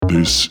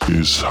This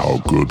is how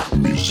good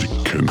music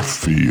can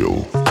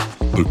feel.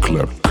 The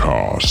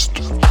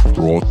Clapcast,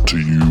 brought to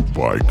you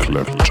by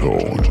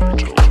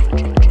Claptone.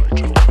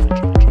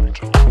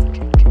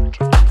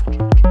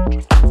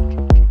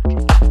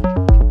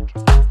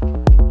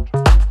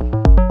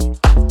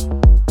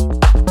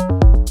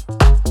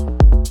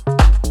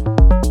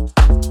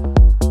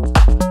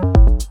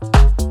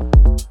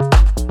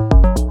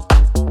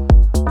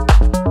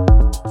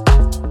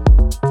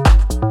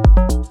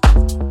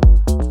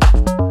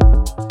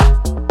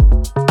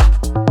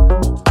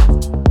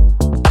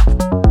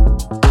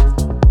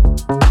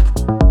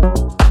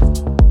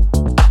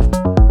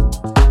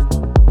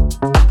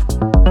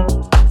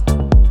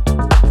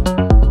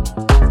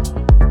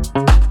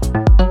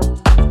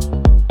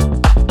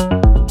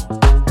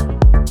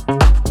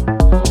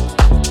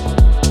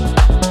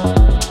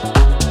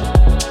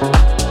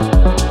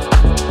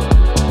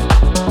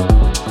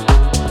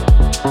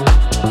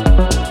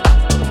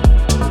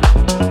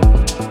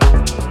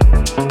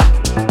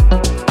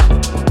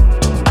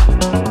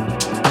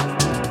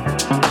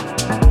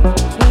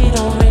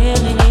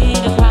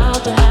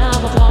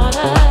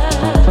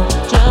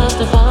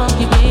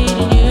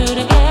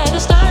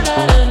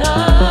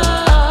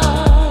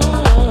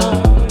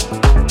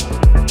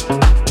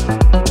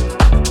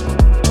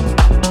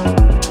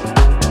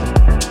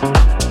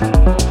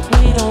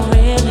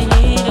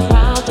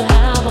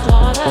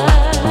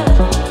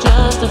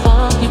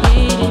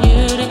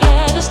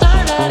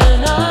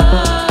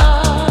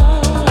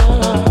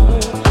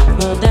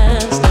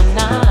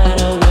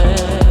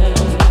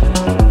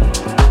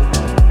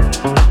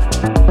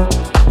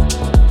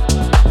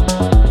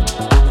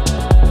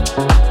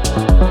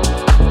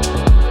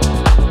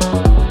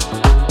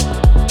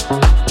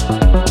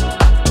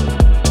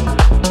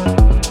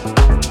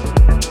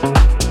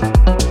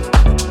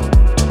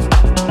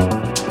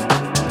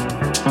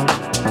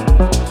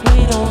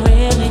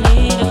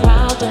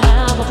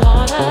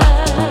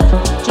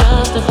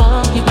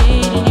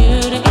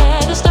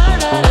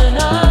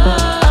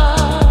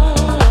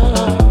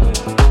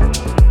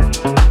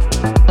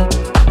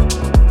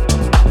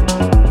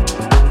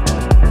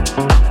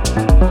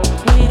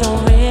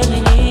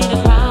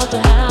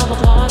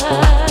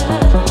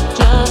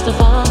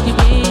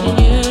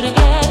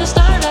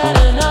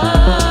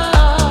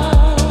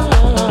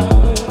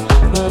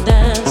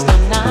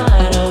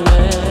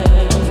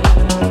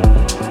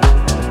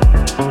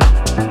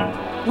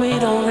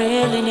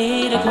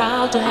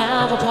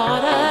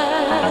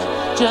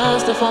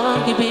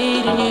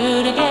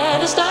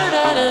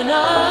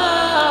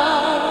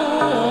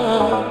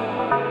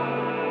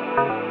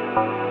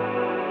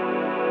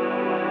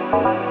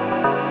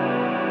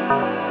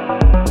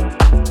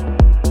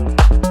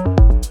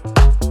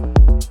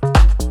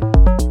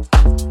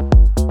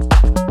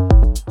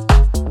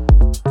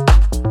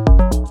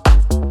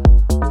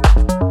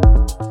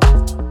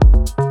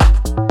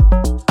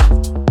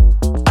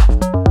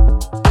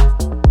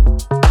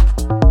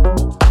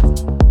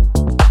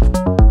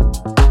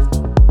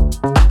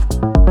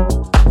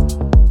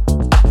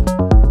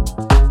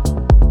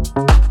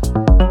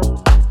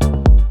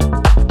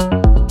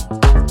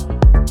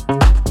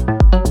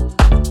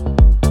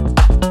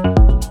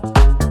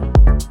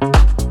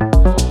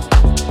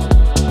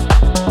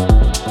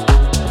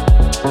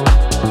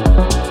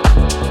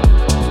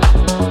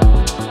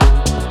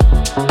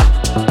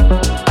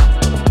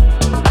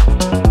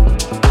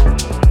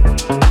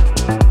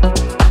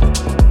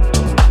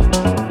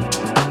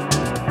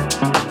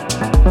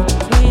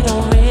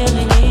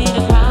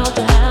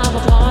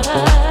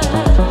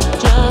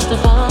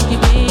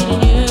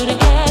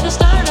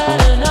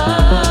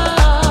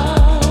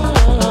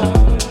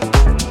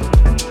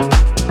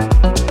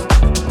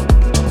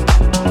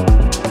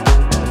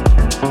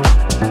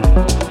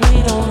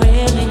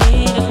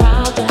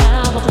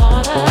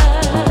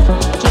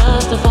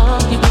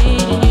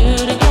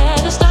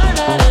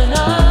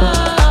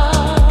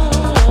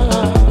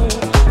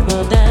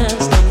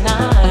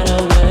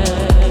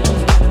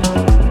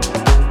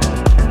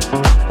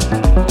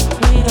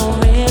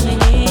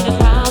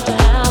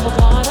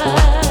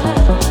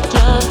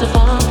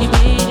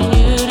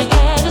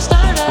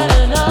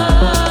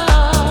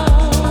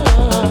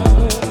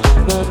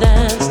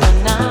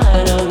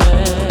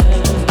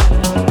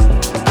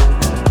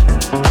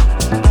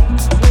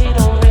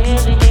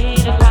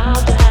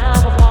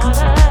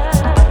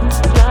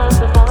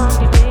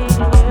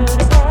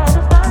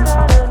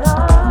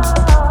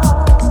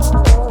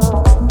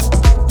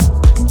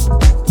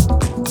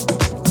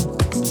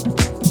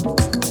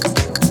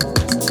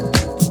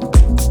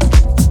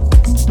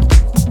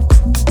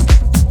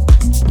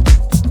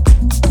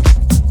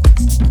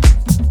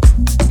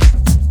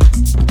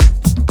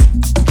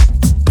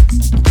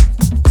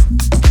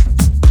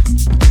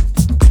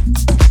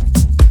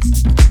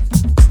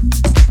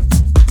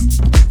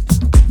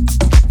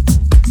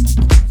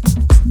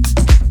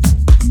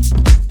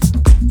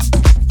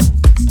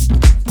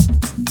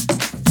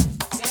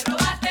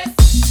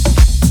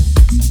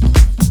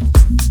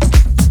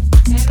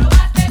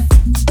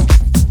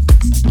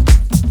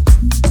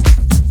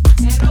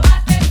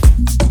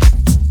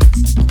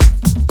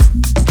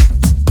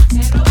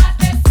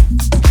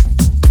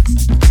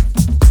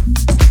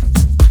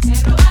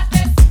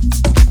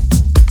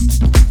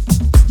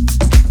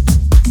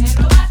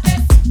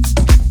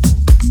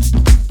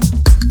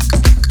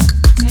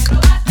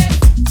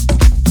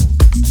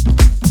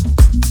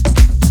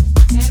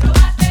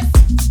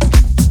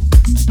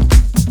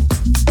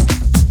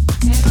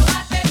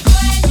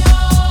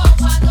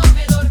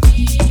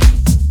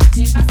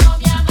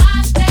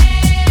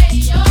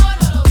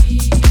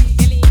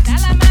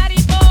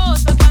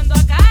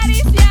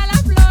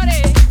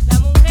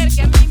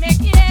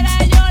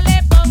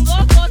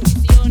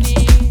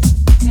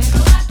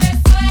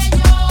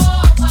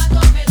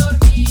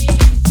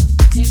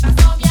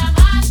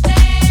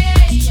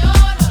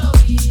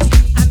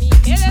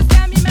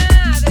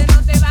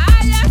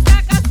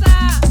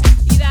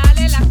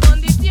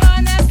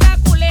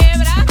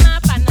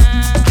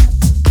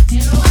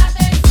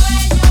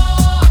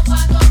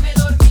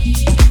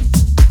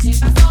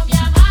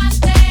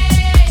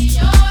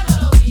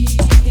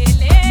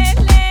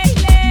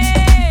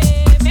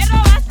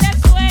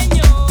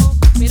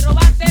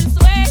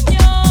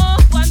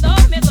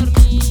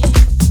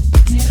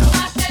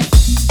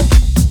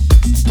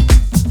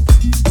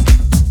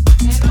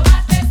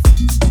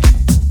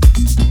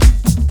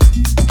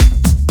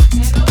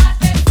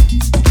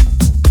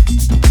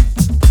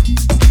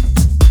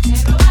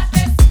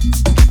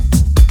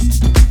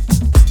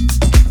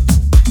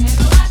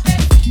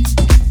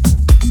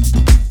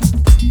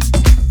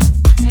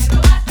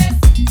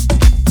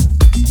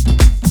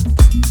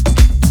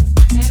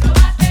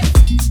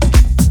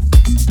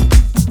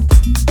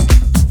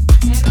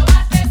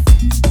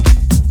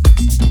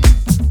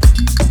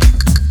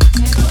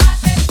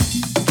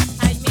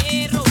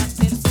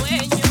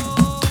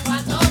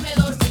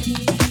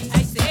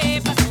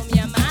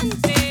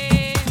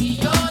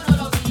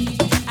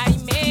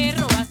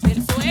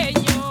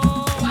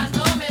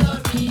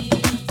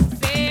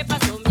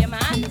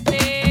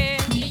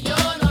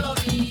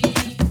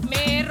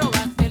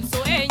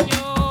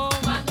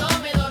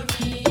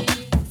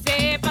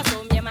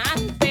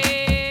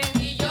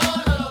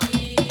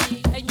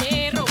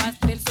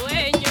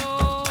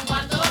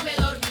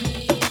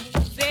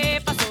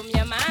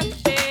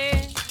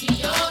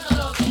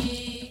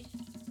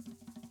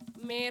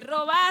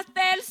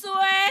 robaste el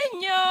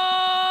sueño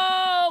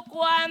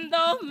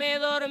cuando me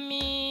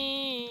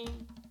dormí.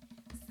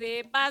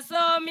 Se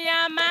pasó mi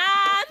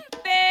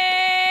amante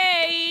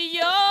y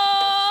yo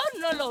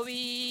no lo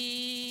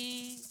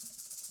vi.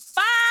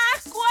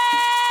 ¡Pascue!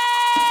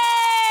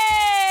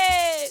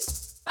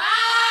 ¡Pascue!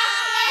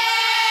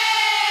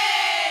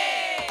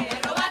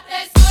 Me robaste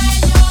el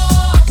sueño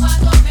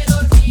cuando me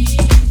dormí.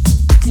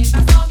 Se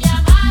pasó mi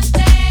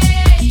amante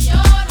y yo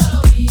no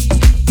lo vi.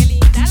 Qué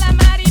linda la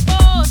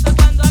mariposa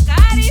cuando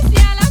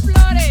acaricia las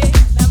flores.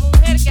 La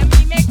mujer que a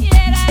mí me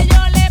quiera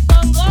yo le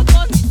pongo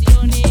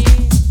condiciones.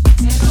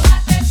 Me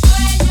robaste el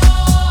sueño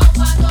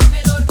cuando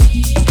me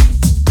dormí.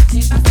 Se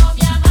pasó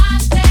mi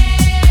amante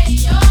y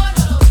yo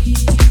no lo vi.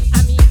 A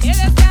mí me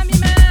decía mi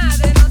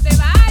madre, no te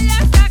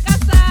vayas a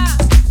casar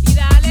y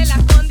dale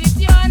las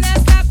condiciones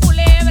a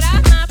culebra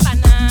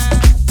mapaná.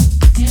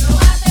 Me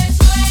robaste el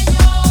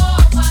sueño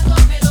cuando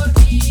me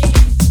dormí.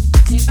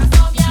 Se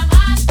pasó mi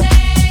amante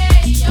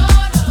y yo no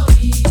lo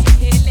vi.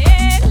 Me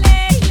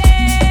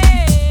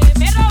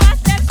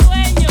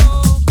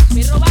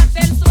robaste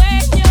el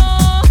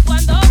sueño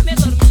cuando me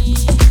dormí.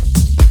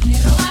 Me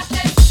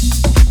robaste,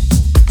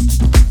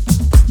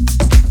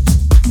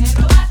 me robaste, me robaste, me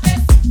robaste,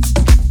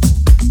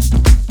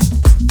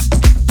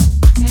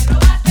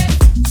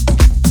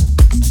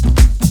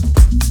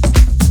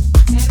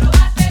 me robaste, me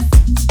robaste,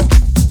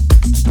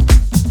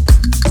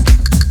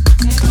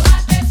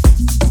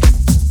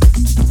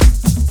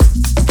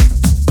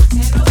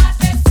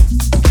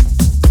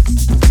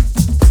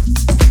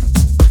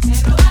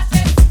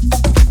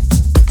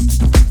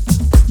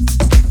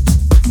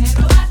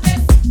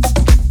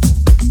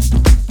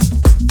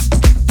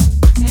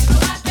 me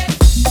robaste,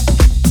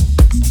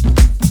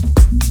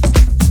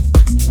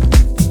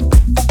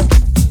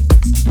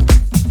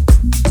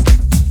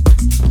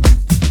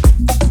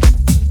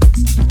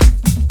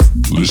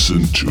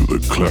 Listen to the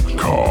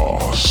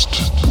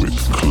Clapcast with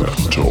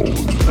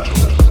Claptone.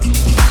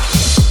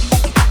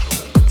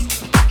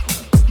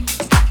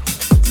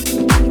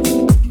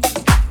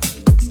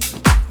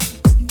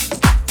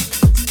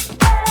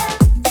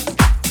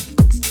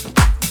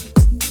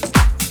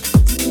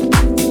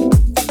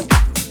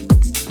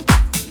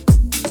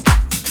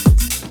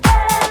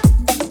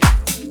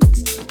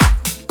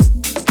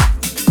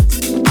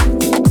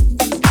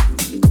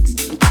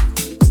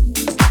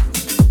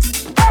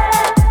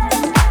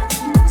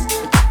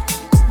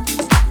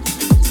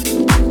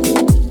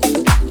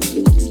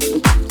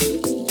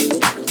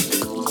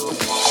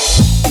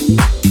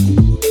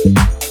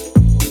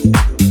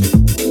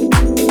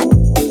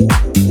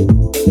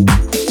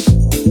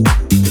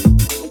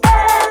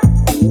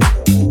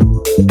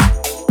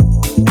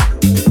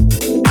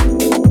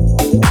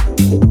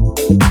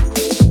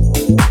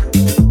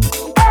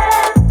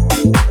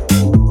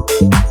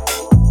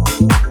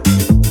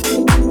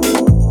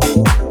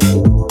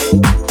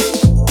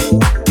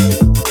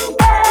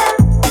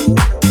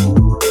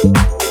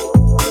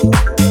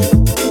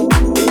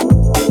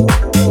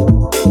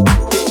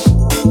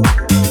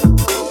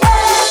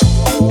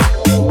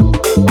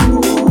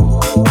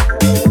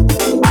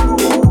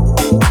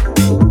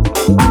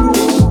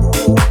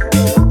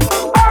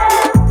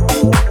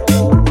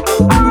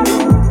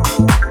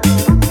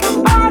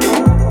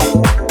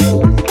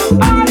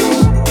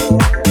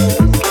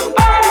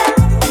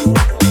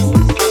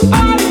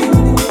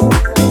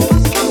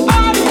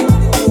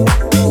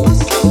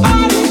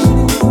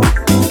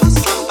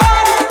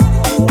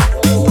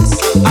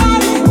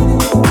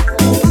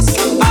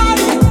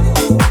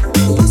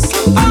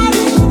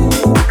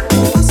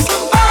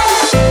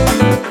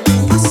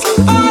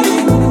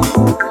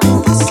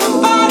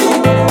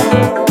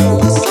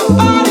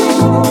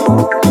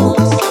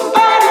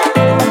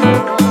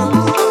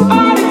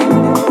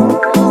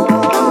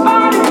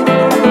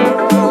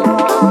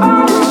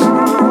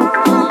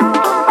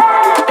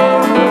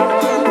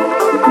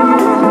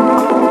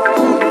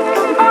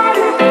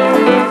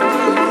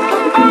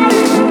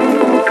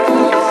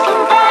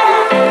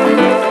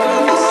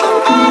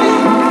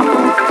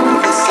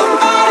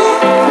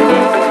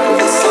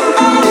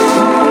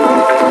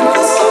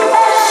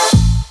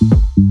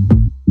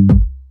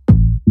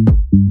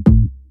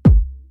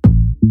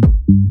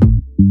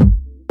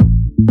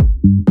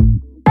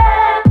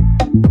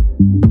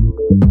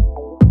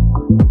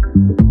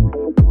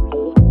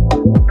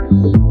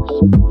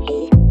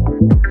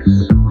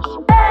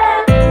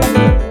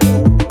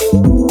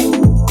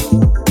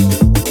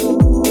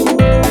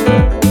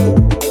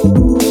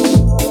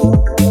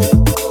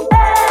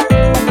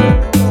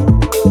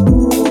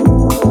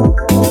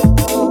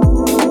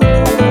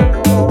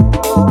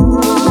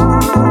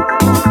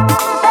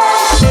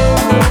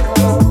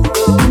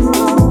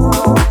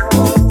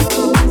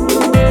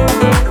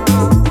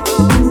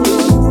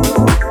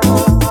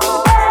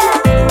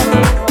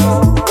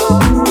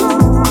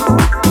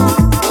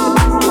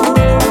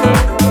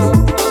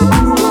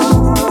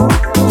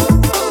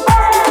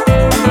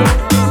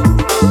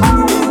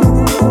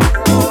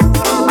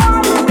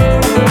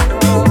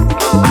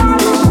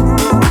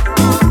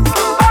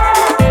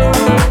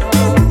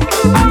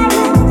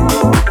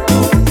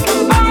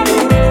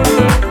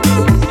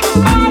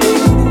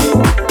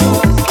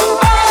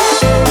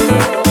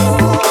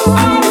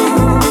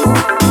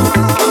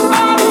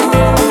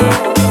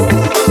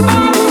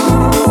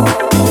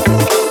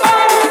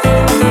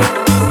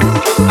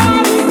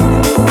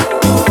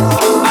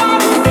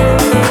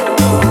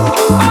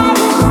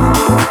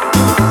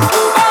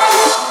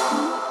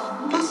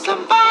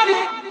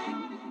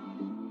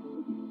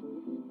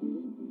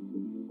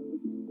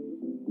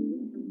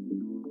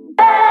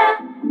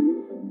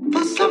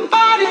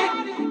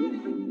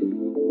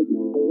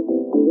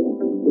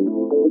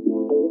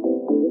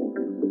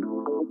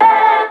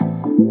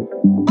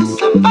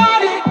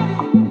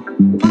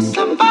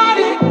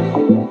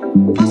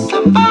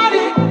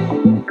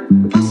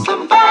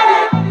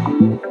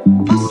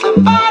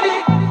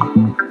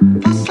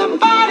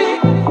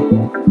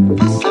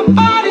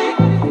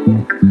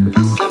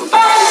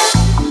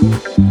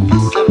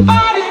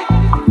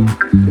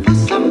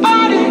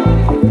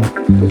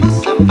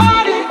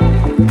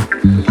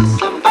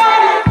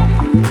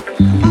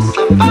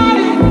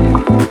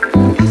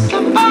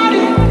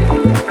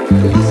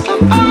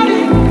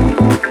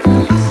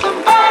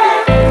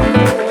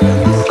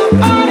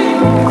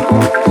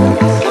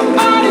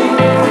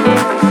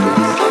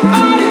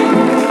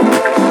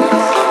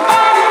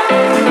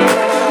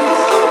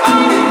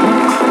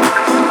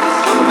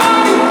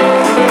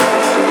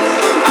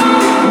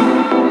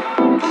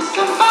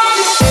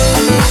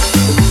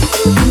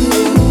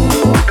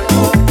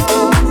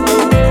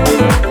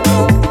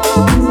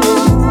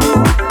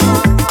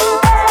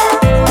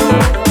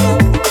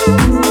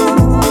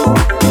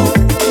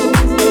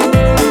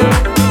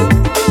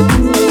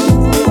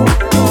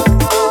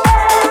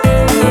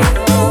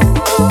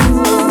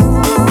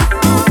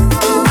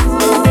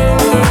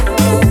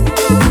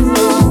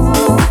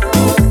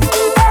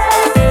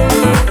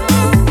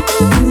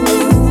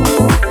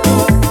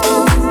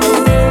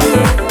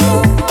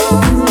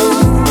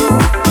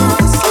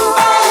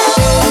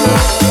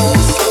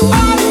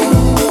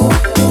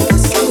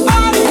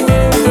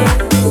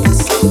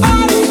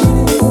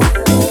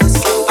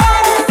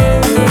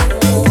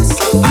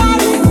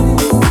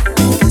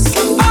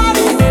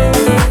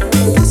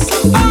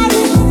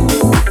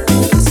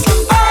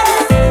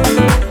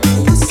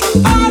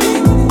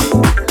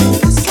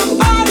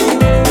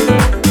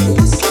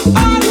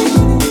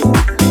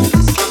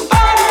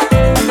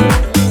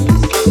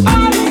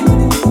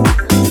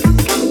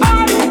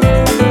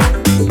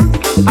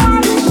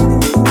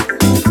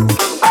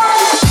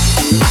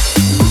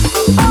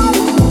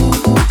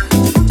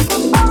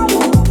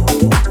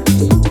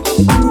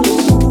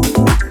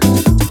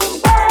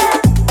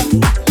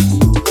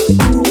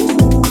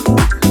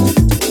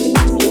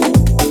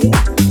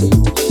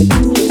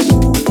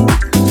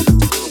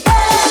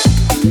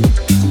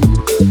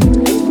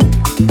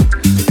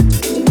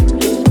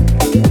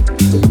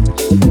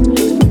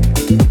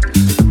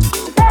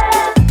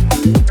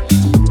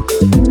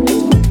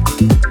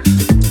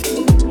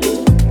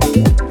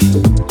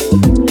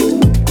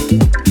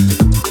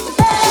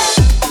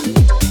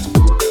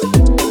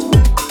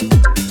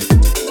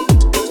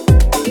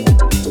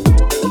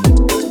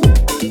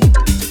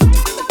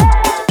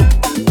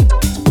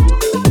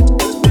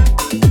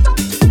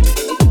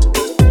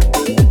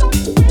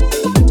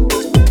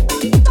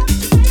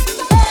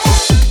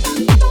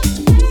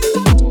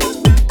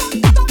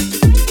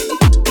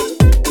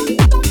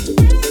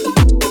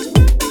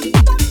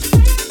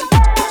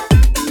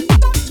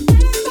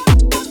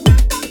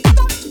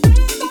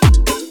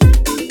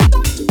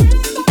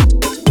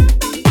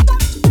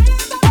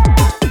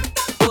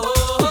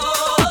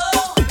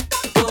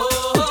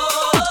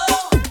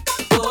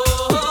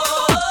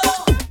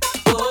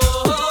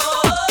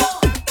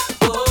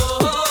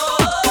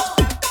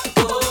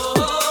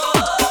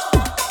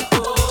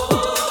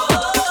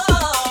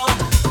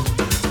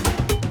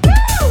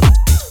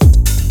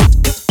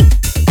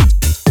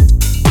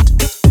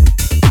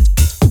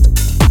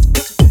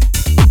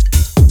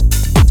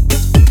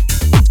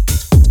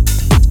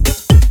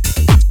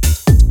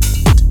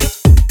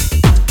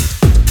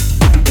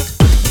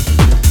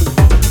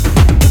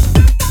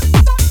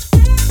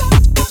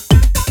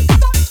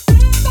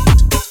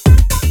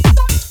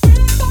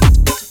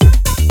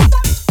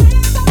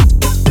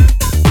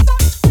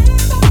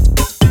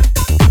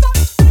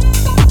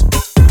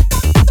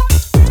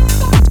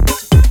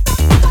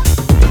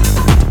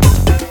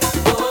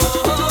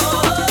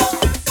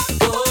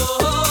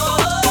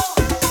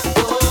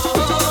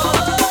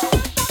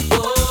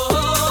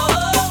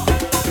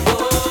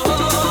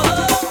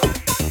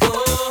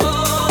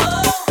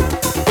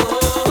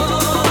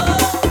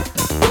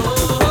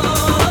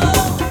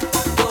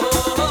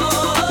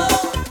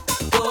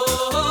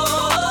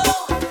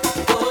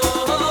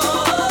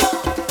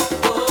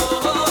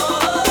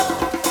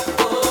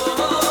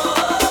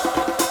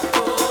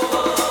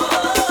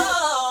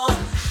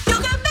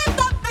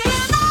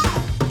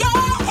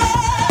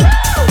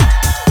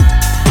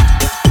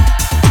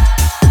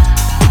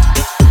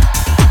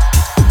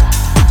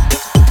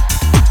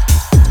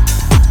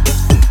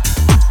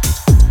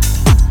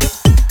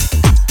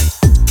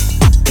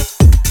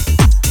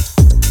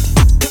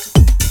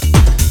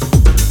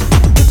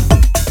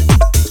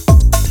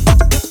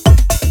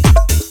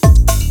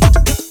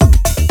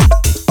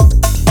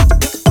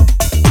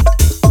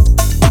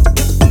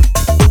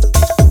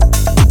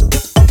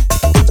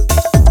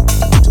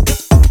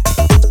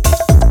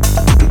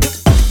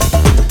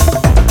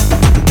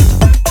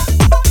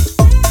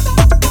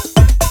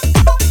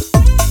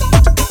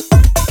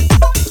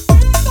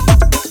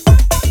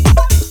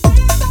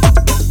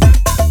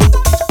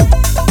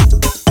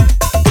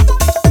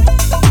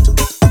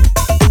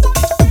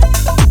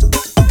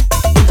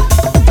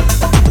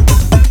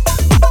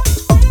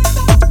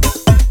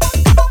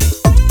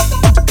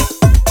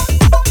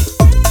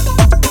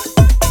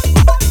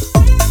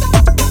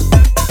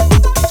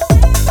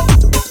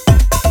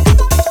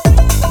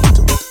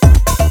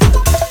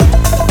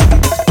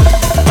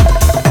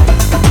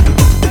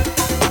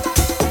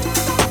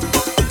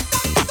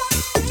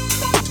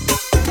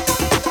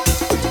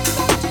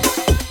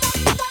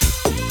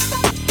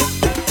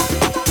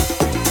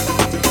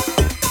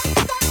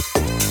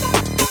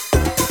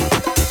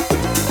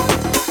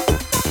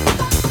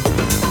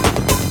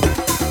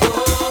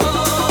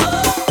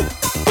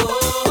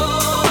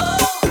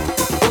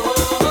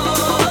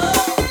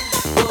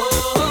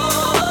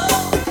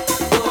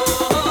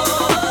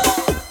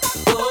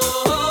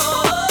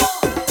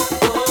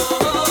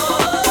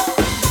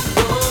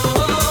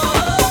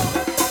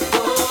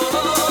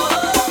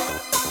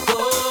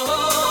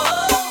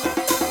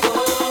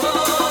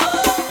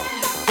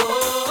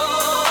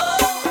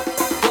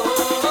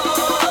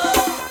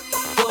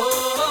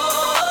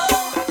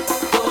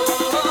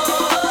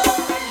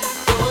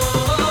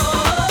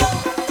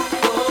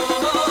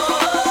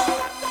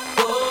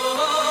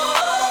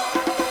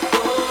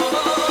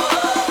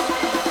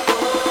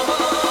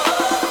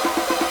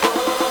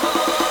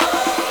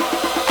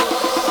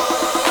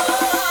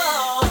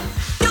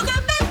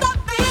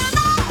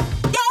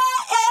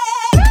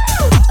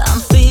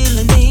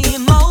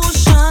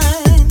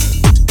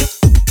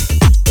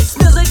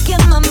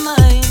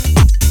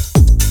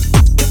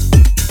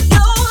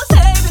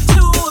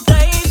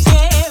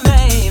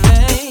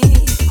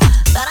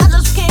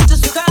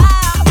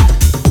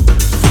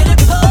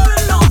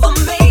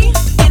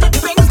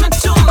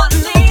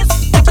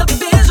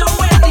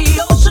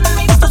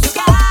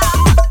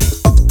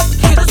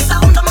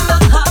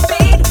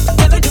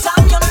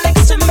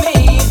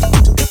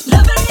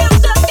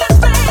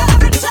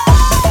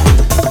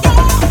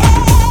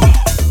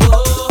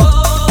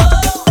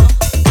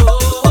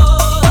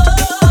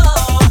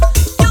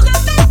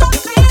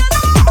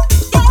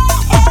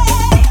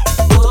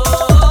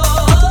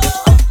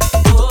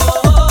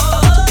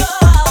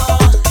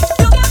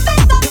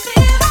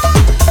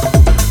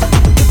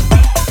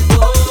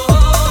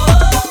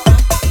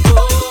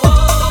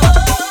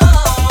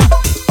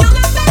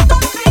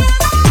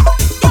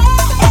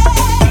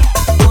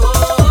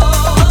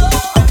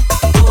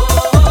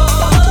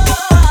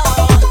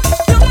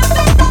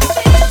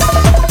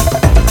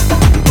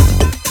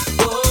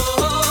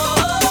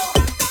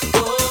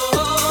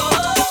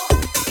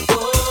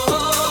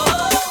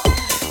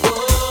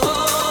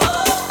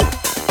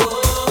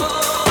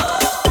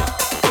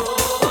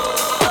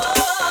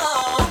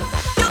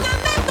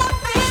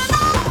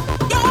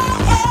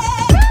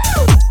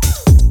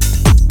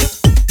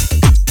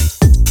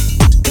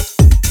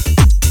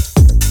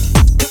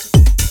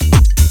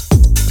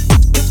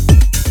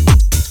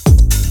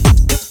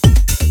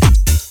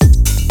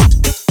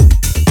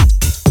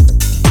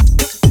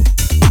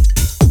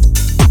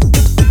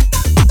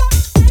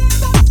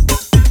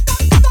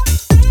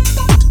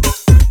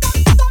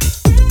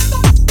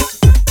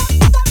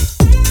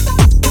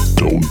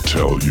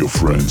 tell your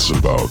friends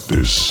about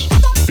this.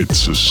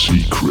 It's a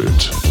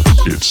secret.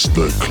 It's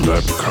the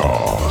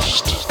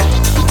Clapcast.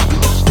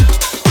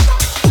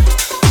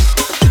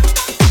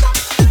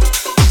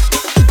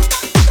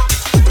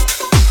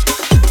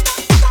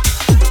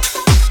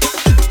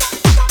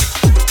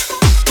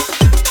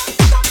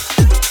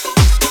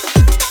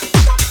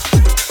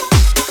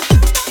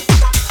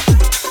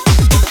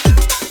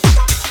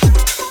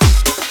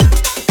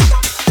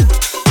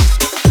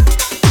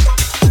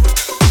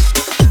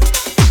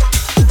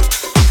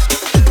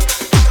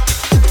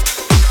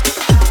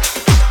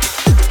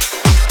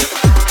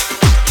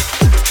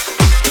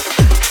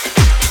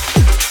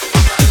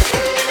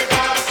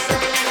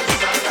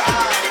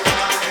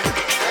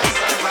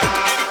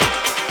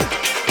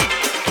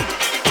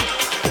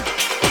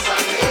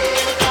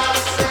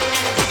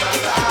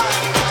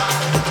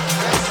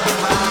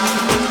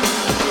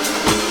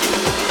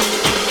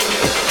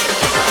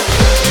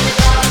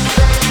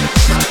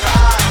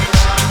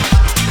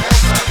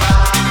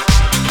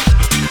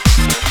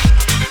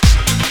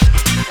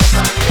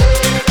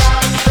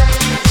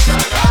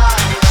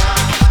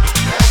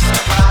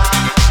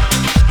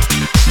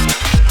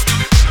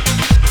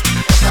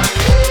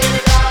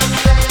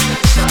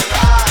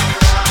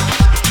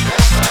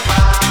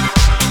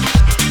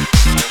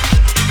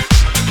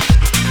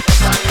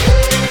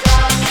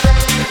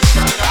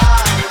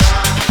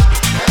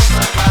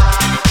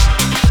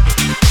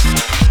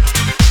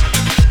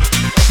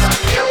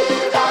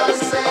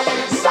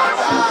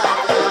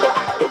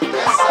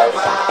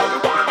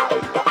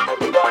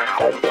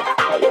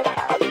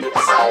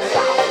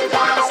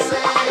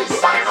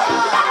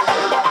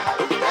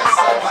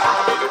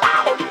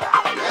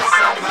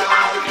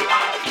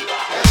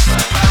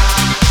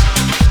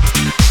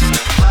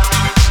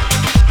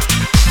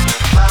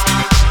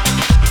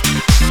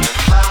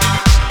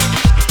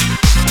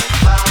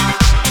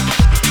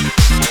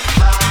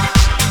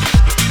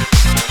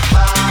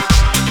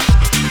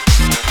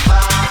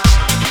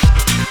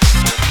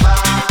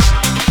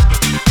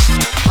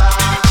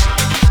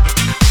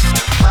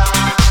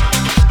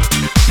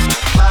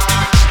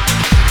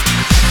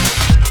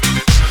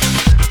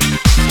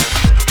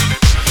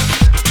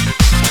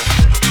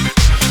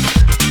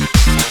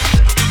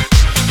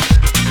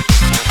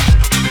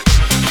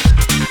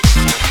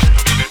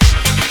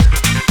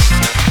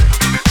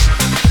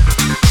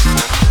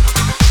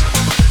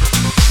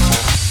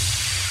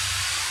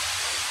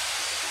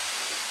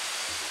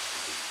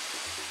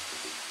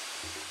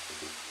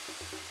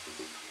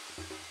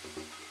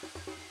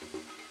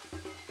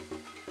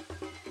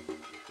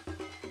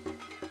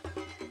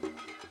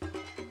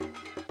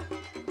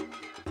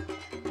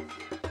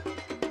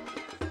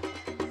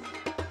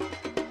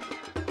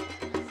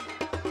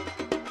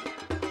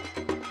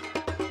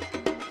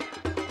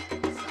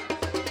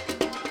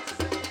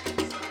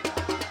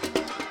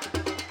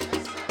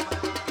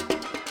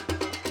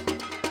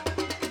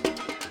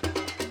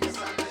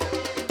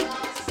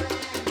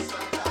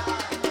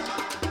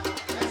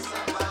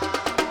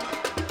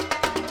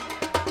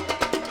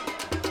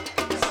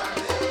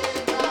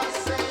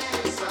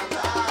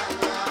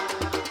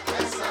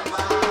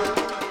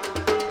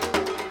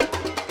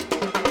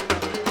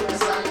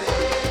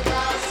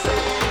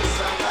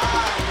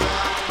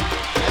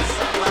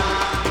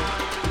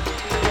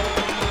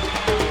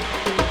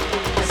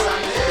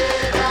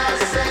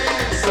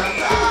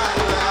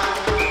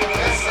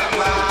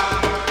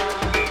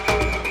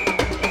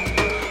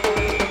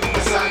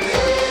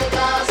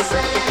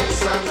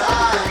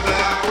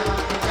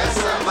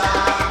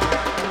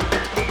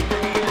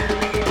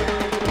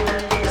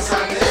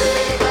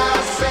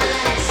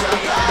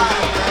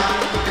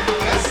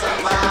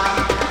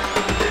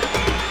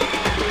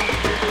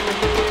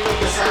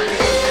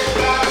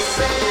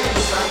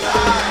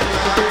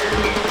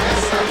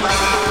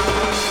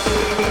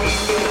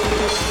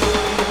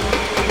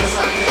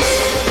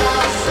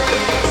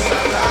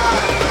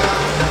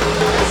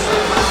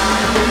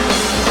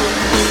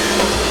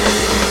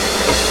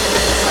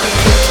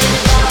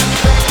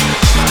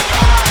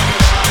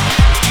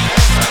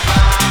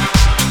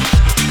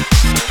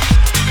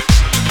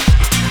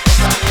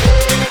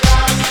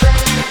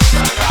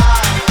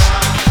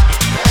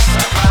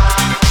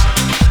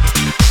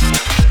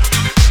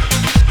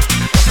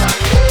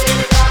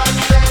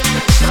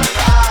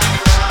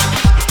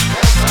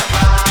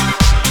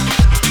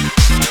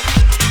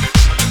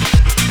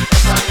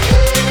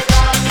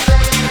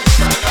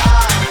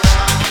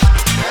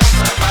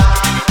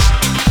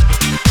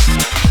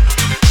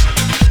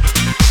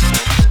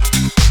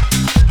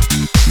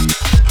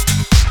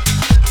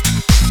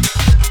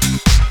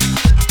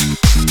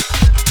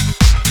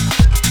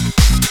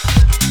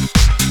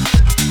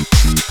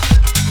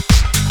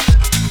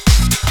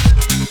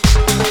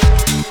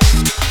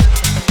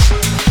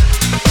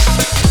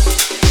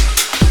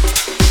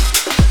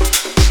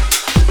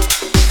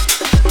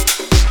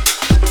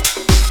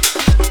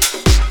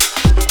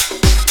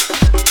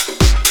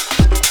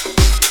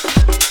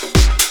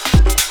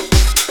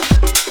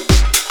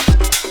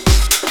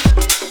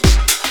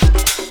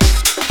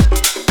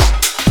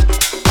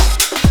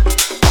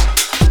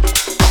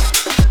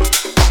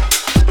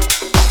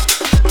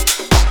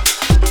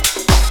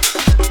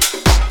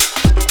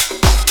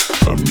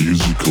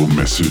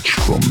 message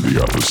from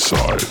the other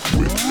side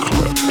with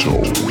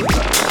Klepto.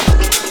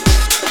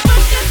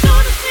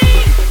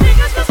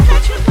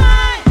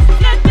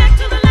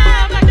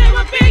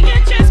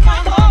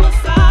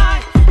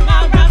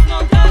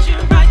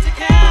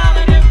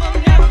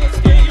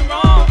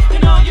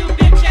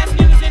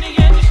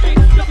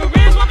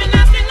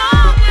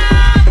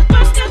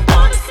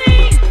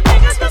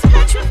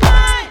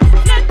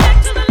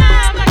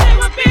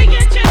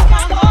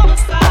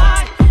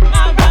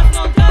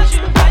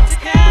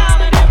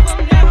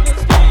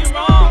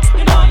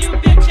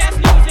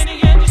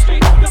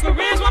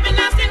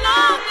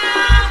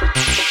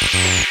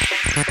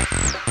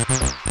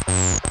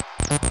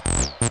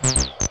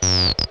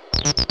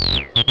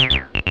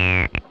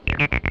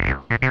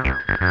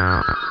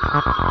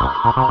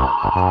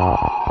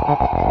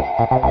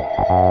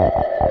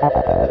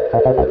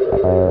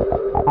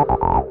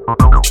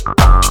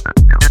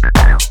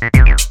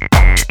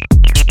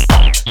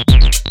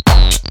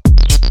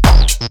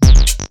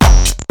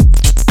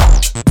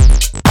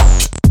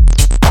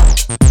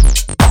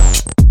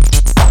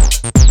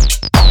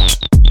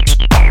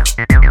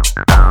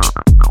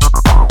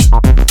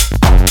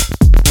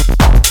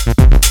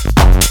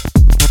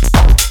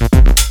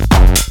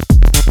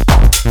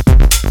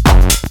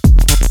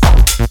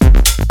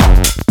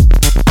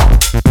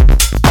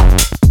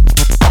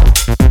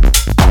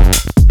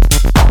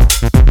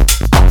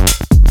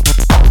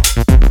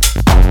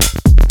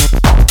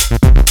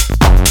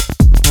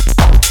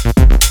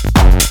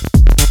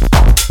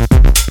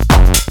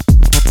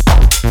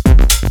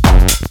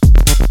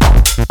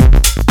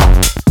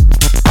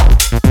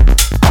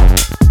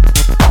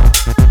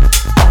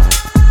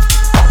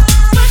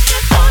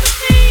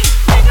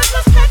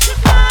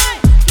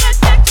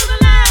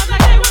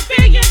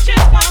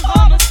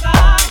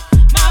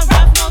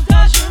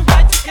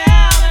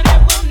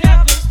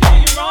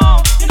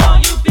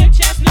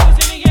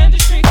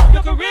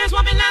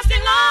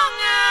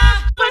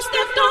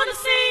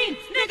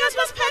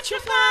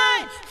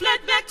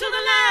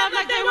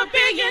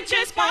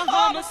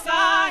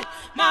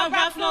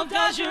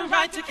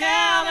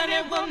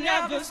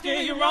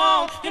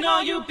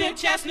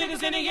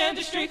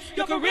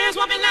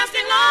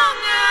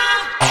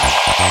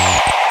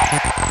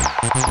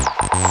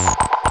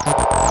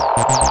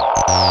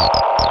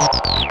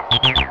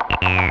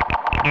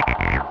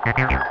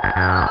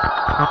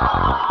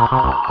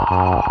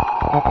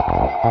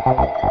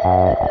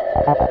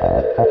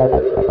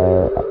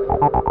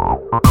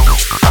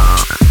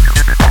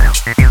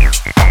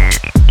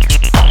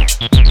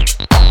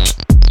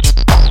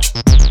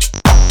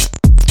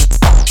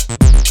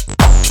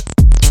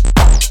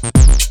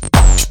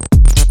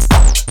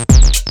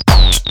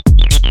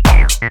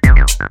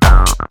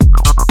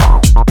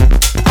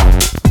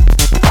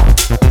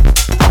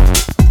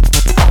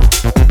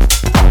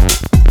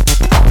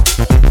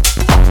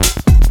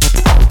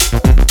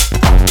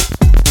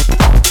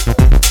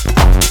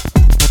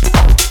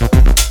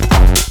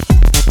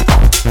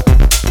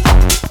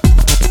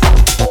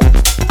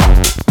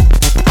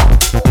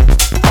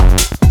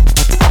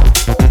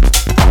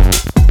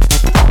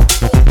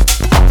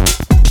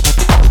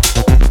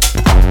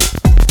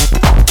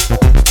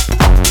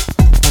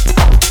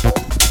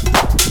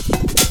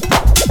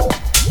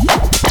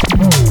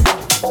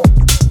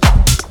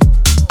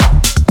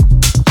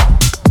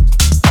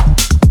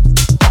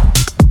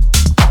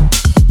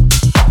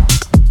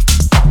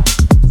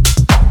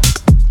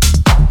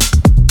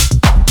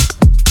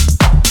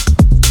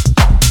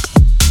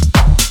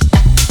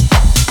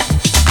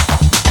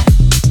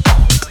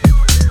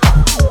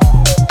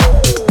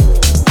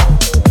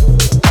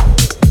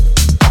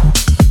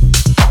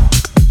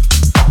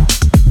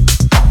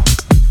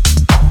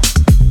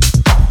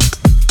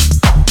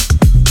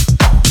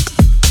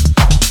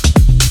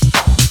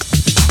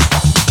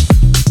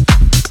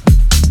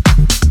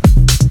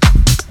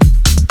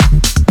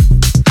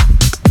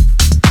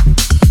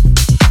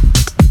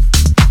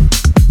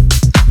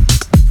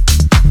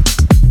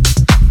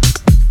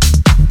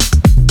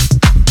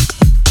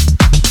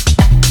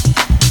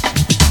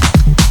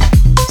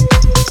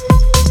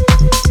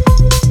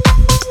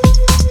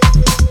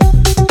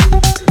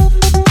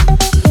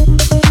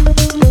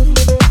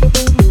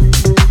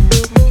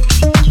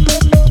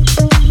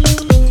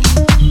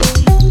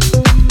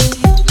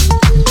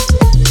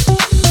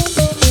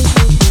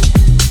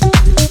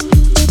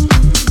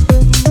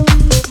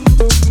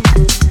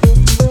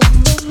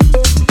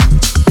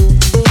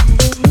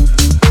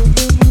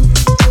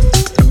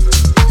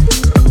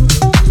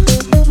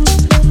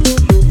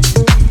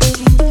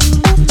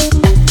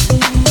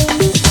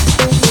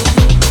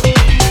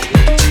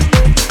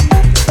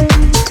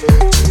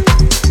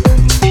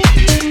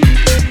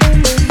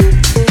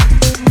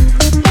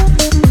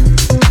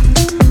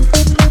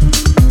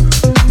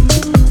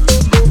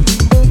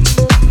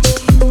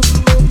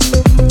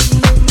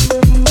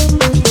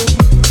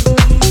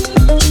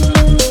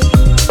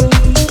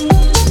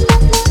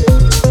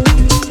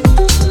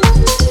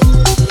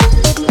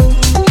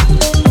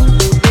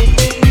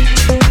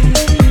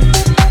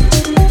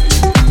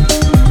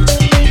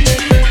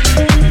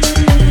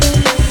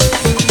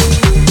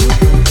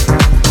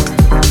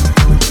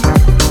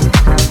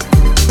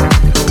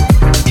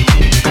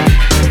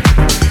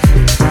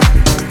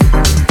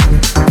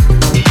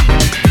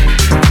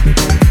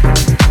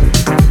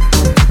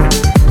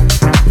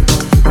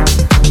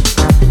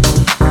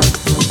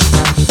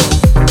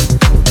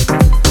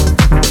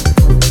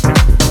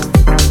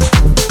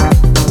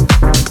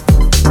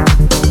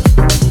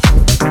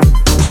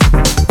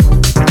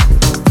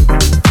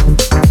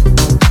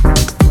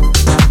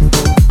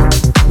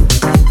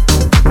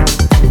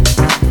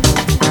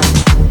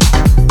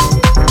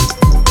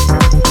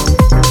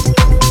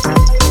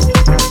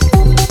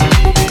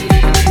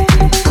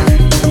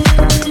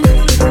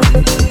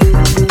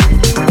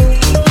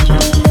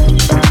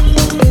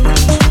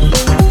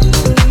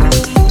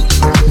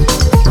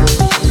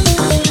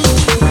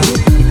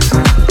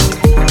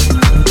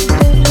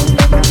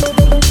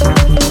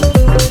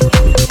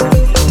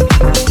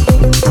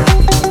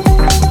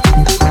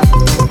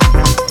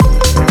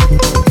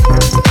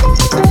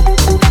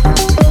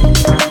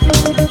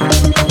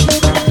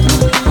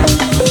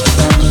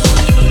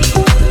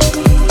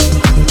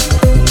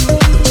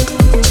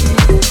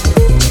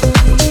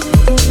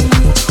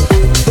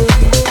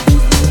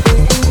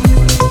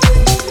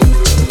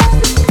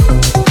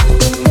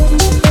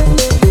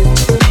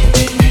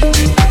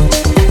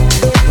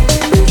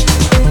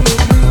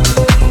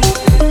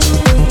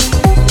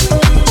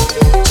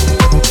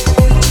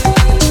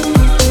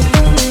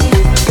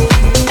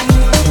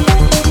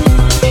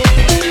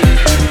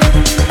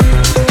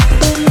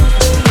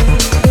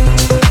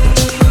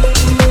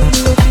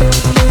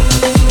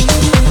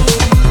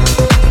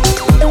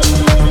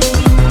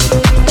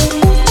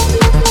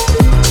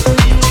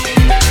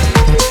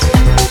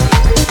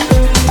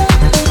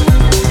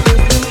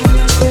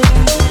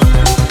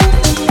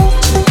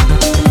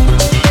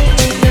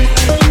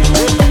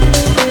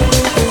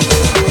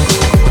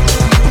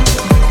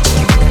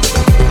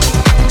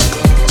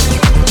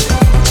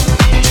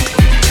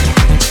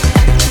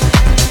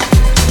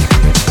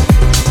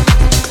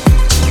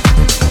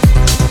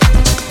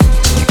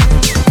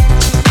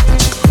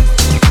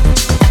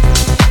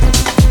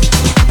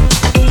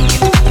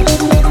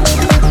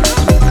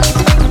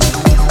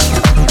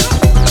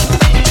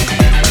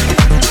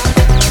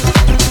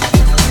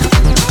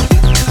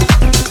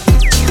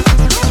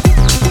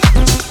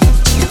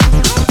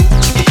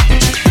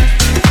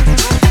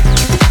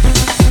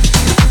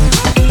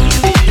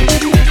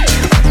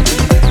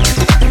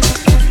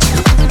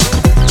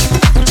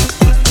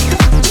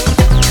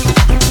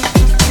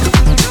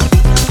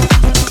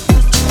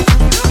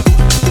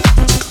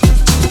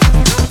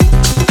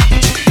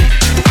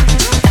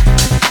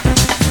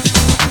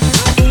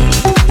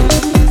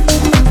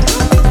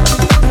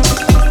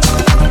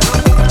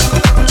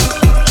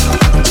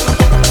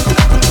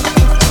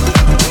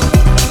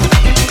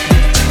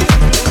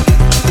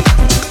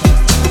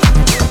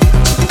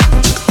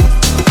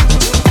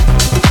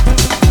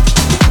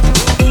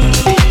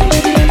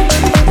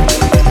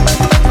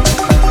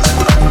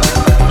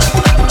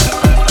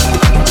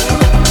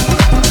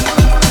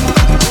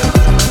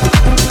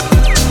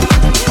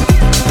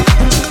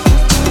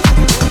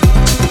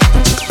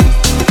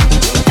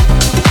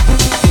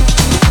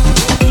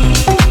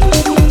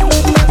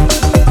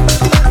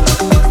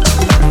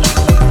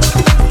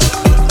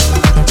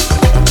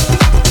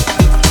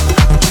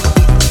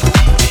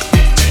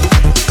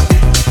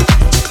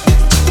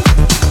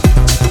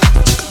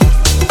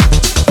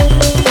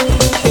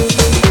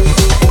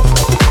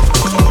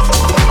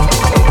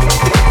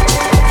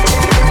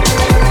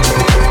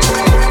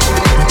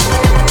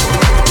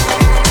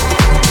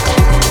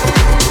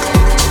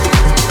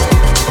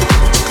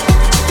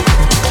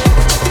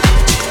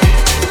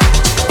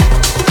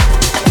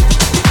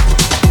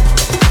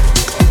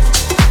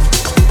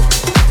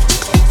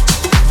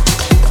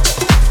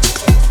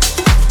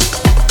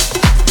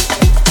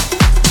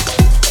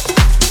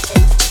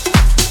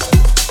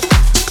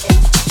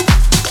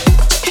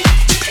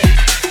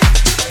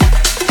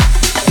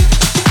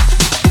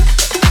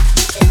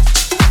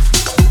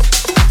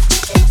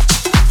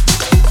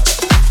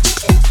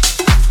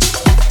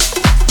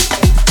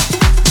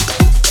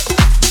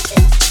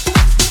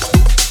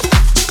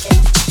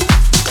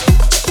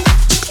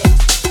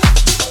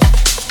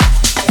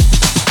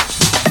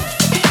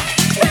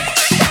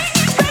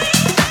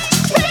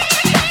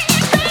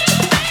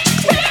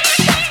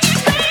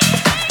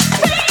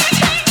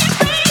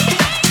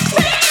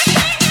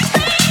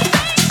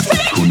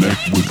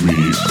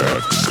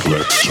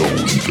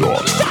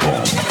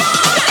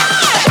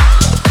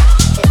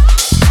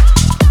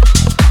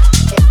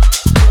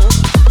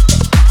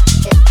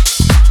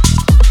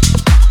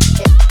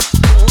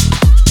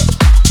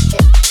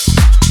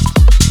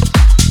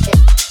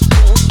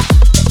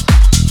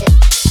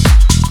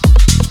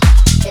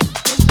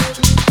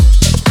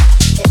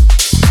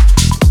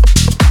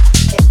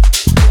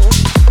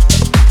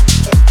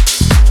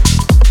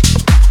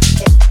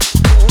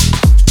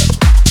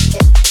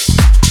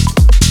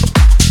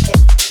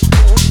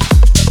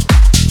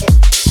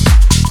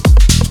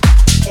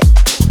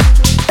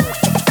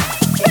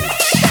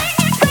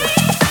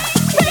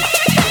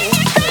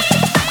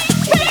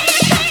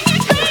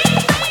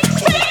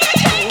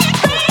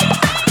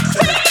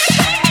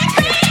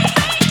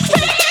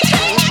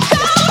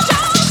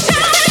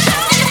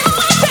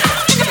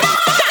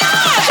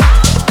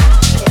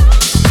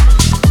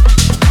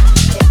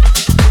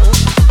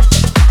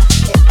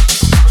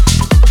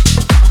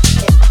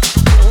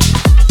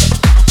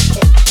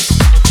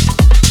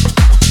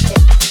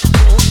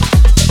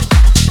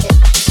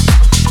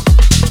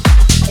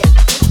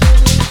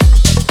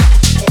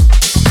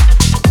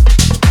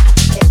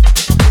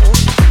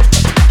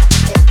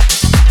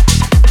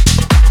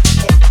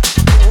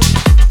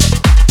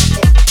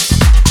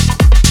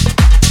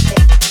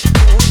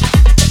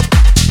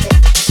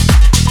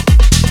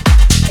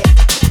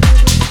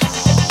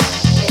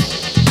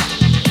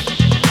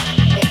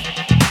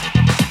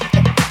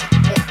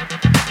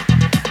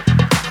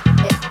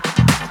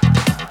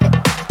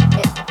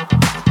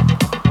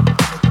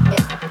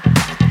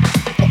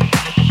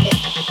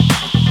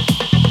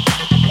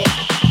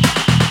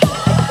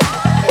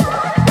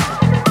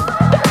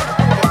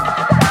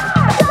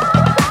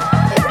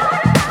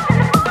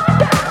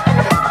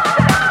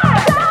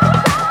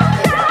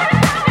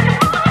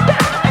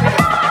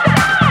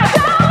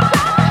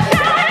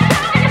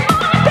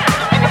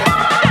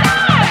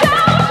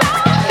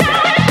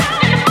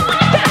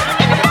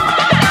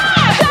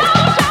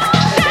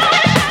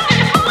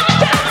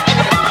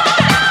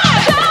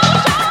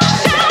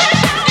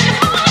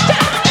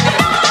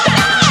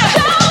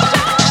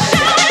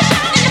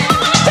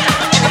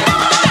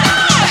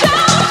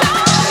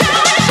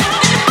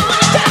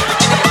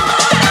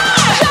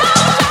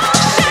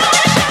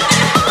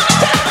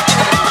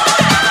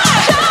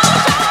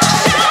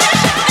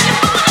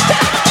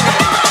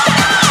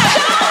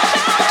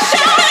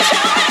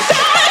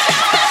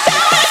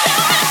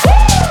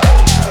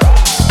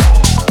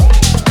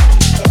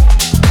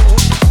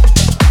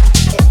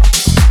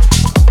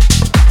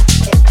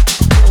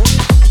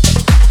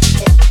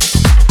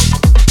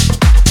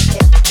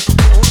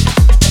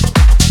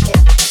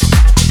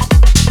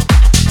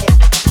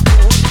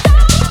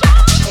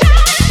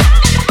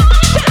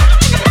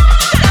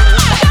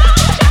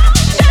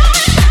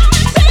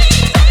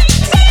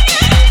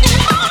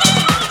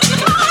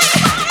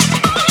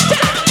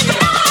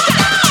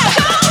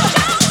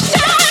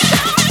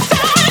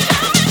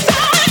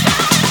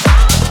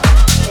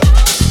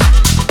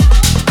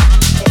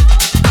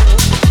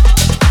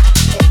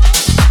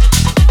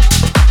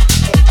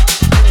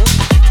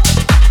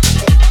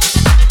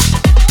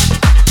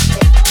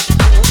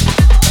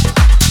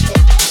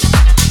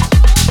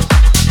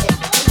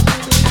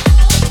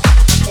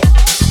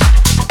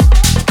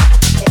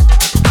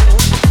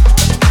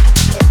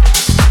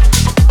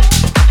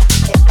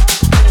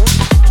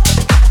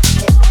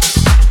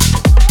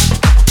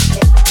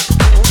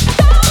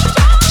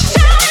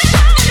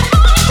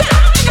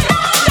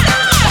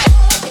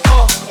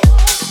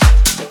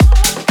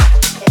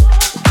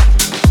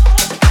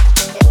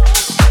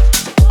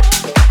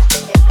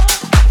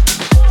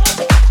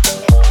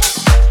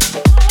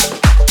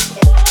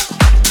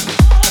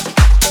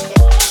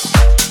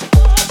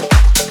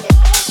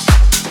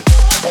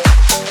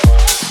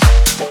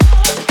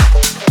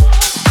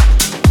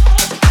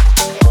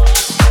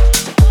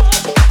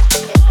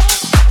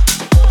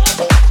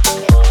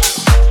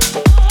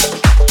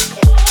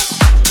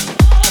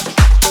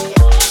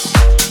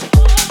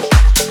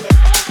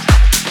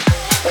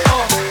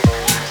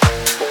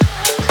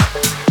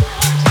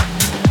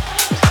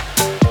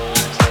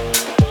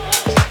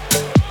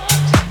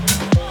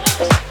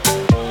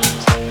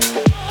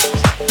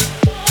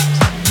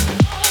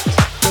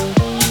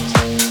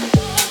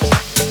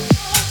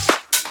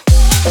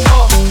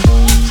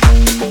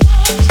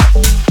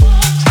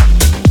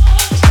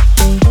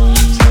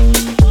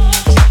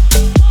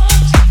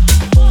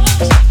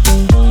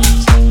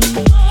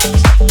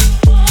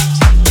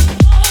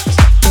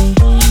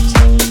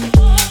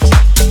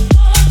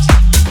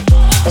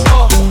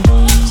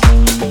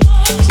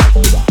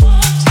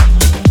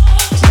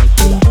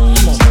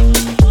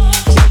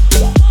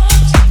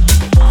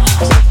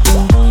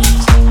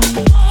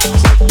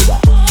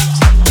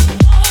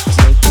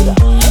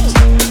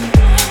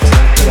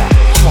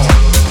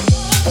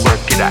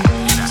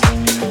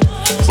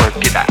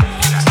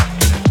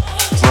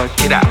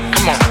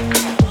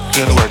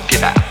 Gonna work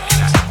it out.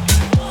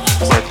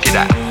 Work it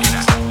out.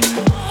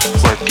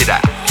 Work it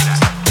out.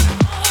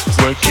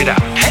 Work it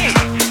out. Hey,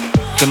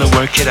 gonna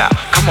work it out.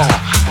 Come on.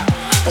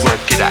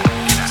 Work it out.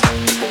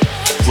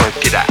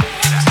 Work it out.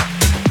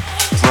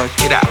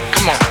 Work it out.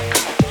 Come on.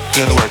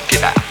 Gonna work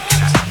it out.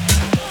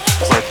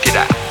 Work it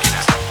out.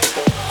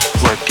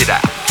 Work it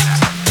out.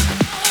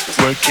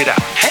 Work it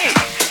out. Hey,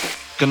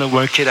 gonna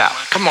work it out.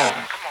 Come on.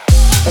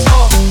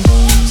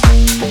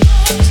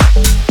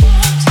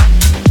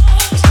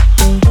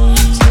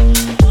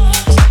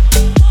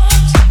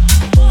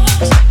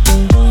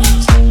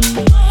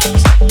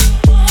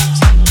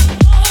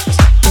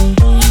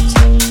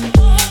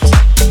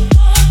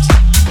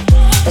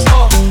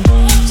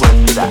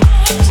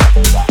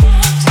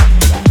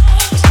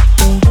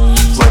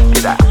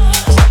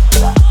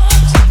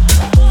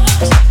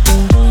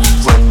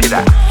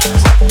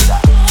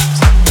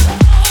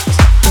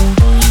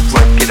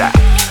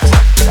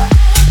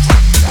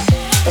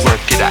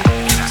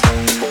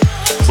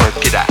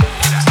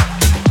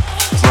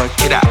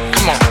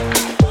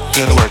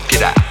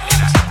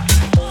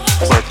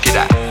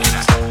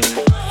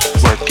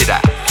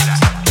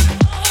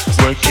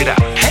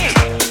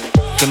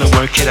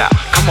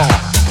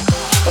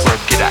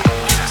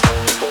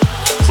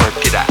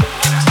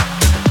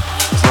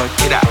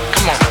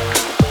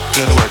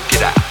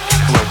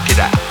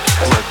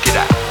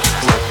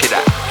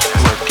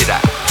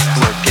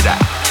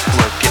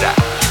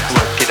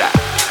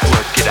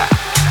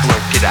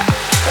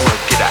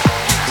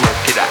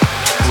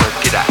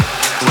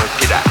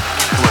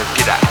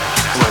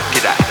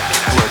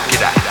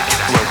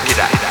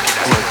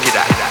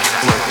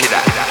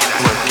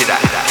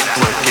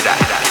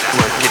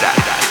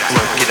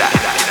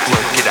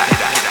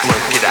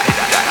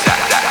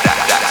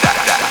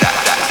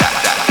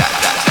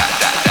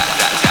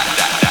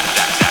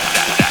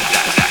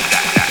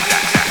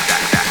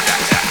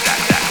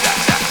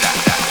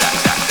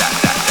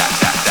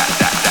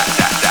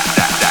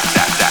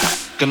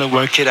 Gonna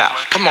work it out.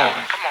 Come on.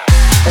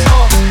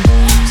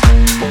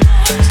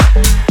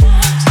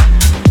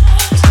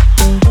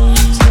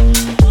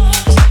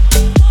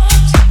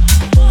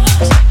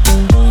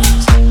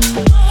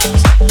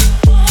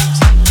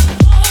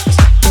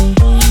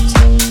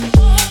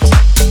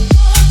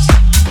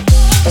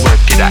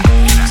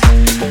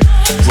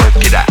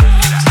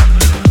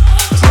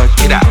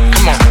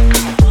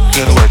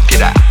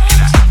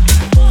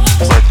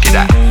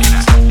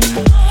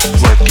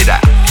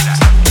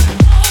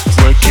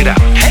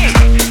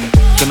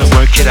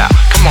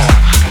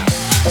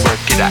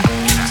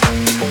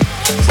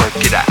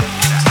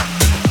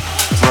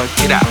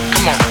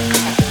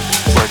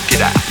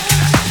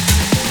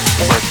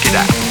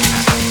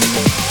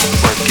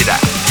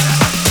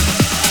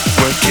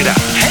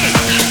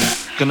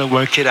 Gonna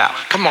work it out.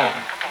 Come on.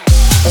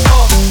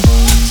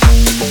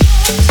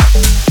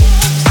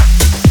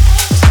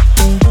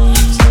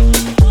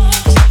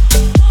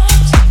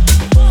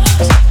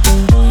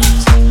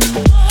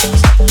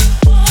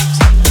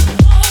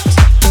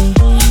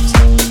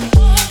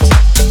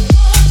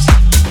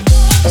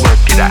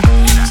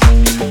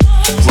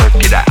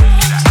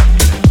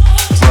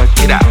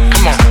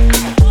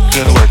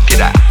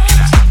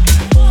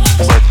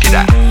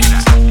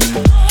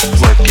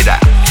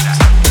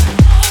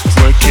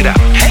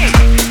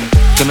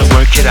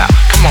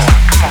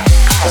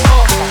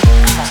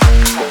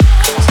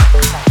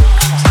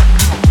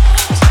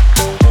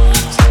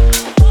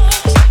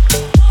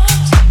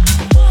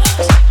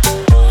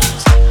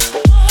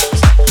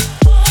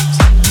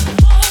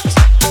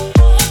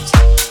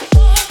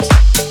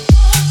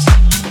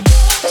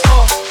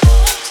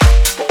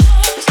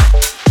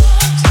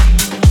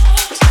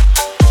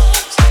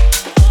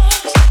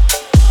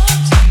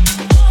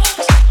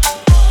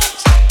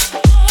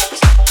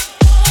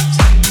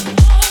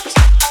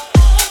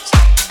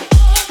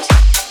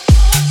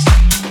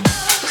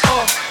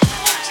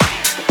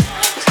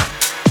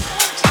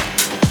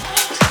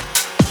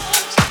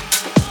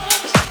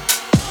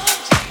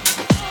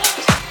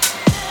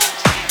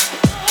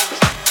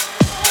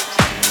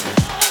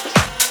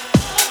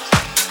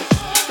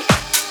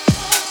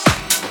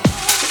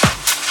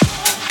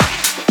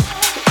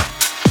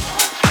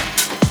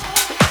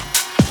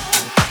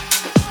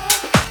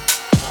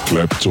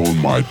 Claptone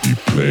might be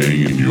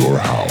playing in your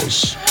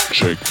house.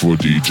 Check for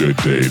DJ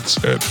dates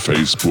at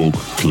Facebook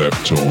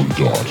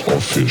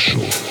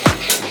claptone.official.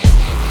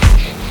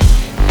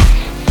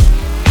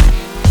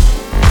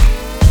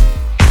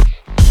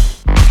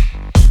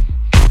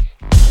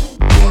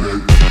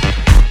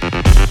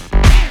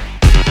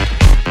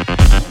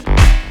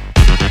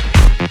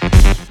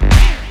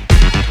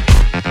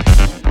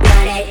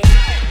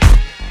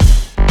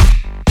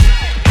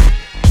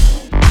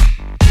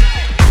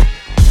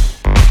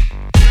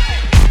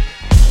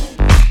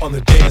 On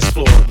the dance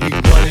floor, we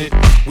run it,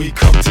 we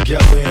come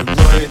together and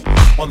run it.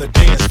 On the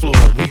dance floor,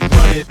 we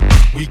run it,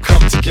 we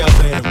come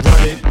together and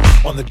run it.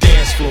 On the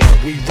dance floor,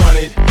 we run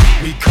it,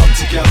 we come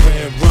together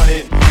and run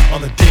it.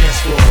 On the dance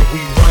floor, we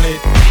run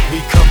it, we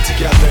come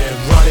together and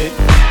run it.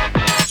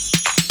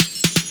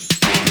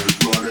 Run it,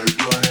 run it,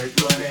 run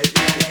it, run it,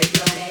 run it.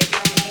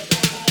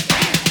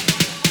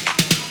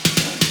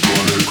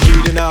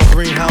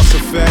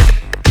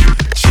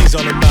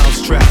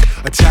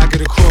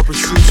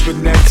 suits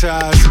with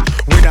neckties,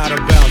 we're not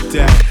about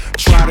that.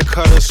 Try to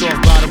cut us off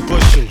by the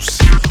bushels,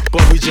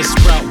 but we just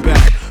sprout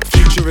back.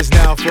 Future is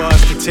now for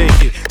us to take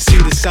it. See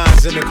the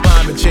signs in the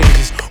climate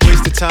changes.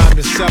 Waste the time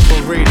to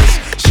separate us.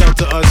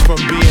 Shelter us from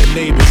being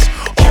neighbors.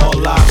 All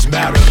lives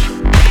matter.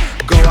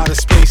 Go out of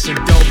space and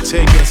don't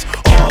take us.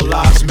 All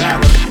lives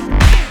matter.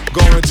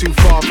 Going too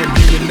far from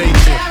human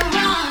nature.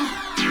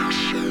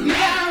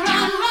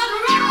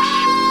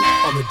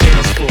 On the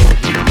dance floor,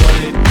 we run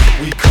it.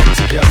 We come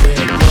together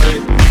and run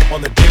it.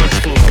 On the dance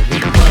floor, we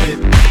run it.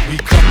 We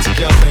come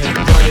together and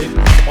run it.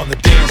 On the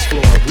dance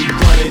floor, we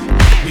run it.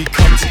 We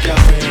come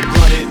together and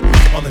run it.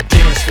 On the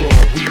dance floor,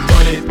 we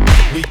run it.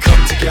 We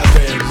come together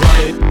and run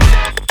it.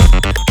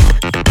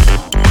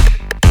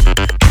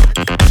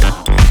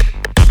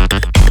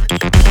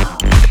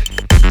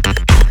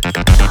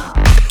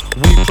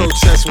 We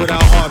protest with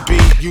our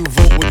heartbeat. You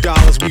vote with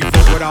dollars. We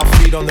vote with our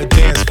feet on the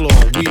dance floor.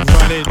 We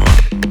run it.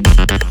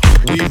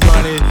 We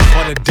run it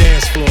on the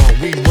dance floor.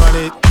 We run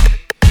it.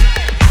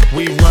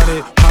 We run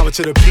it. Power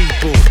to the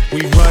people.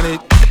 We run it.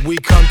 We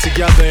come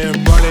together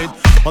and run it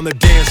on the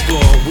dance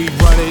floor. We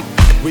run it.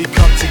 We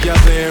come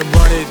together and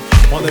run it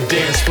on the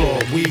dance floor.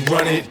 We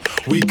run it.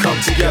 We come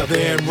together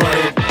and run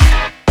it.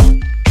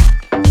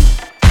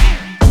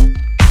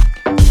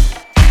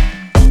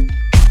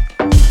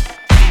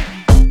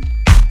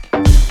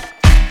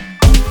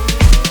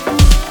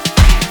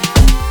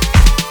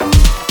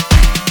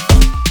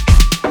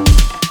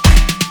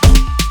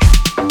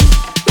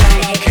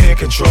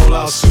 Control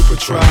our super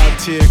tribe.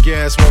 Tear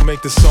gas won't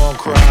make the song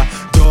cry.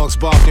 Dogs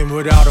barking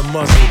without a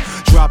muzzle.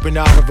 Dropping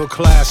out of a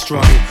class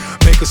struggle.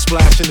 Make a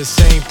splash in the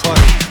same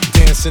puddle.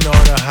 Dancing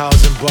on a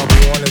housing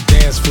bubble on the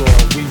dance floor.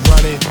 We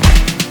run it.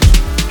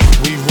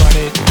 We run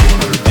it.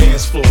 On the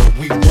dance floor.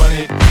 We run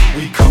it.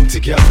 We come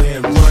together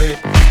and run it.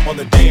 On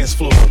the dance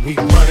floor. We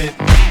run it.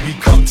 We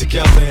come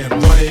together and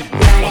run it.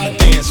 On the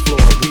dance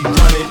floor. We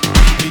run it.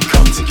 We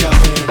come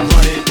together and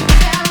run it.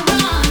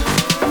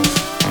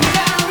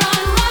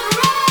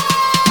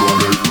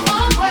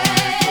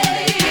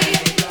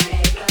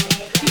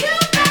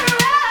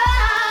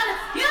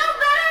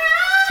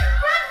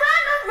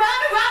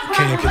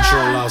 Can't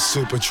control our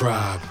super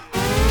tribe.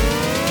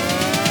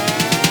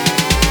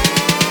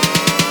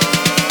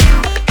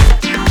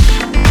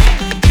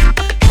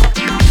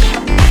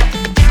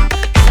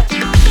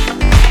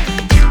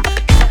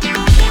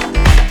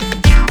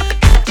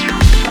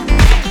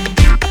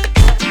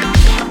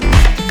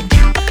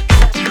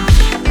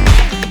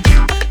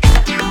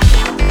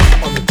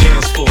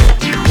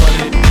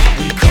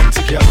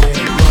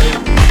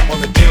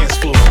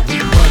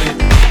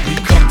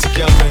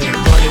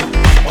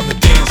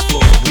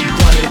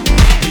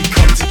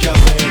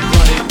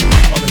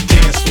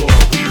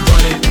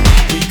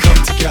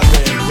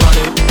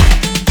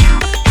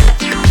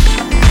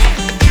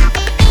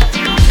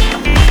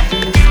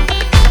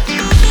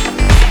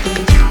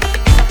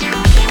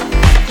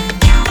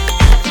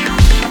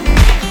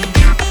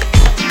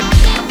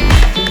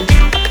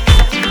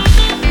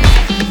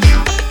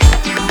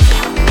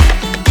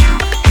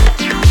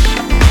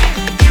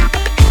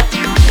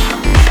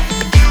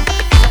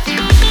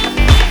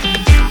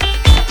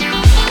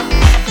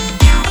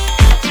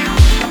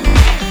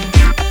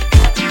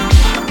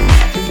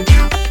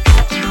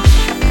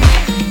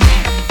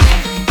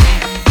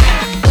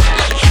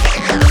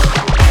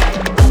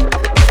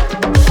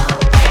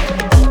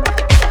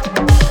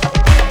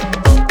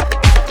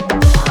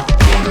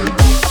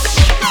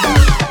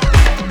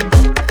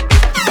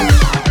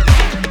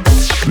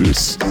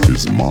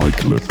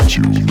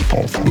 Tune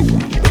of the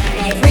week.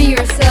 Free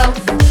yourself.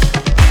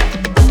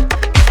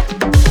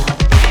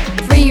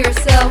 Free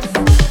yourself.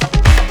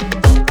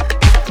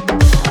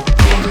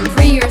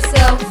 Free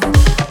yourself.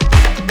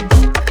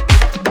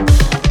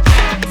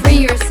 Free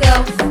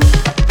yourself.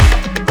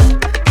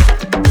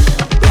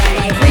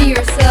 Free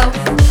yourself.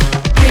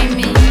 Free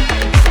me.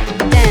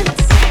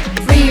 Dance.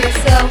 Free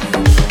yourself.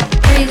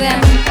 Free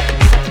them.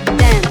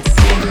 Dance.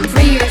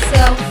 Free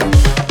yourself.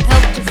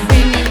 Help to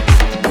free me.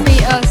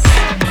 Free us.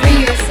 Free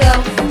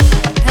yourself.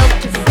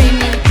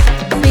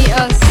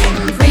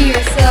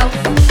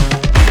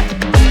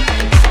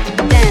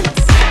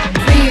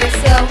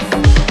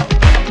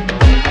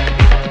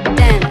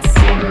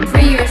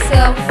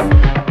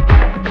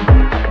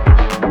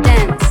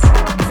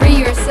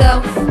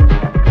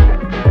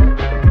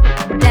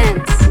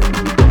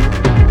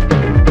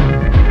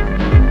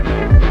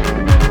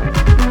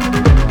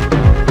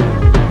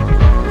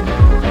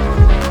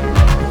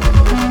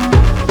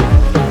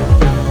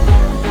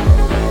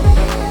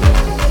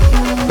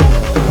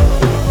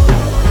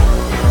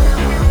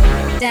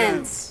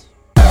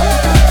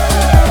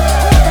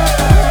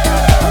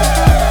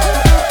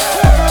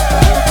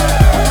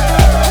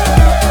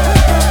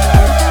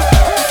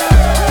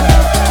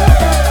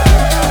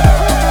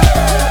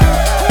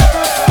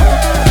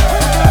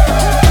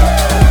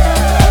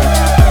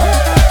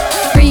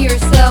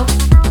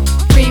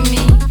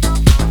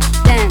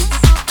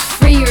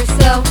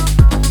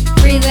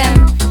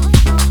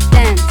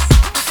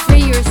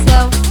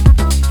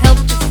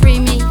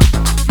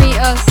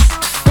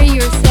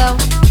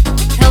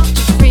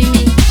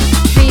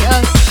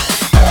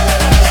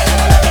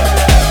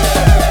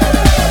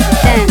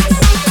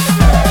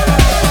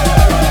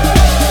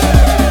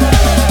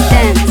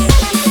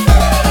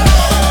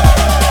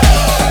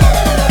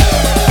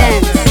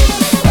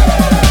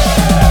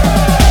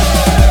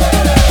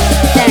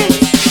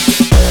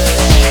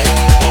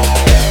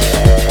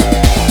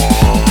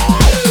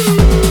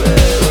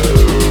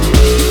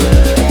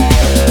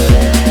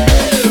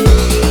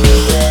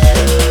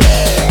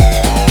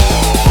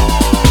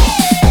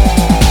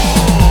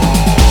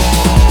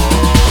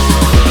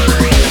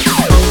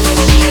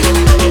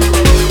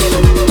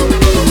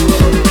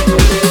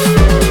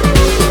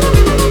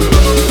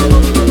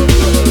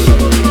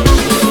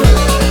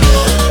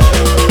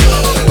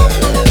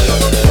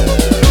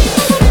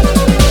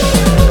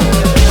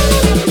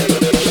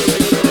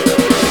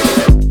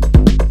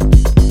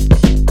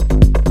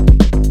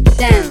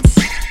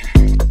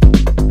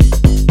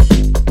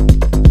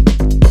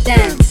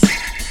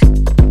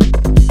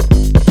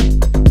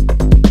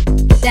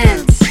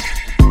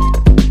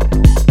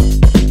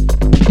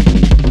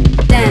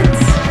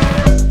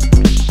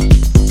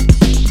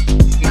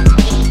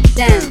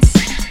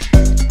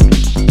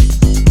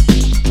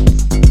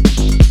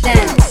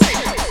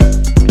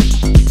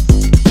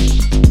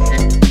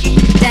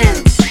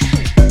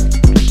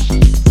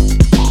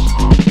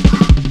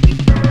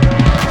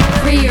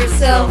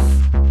 yourself,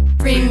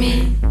 free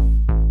me.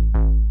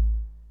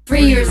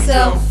 Free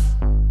yourself,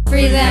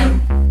 free them.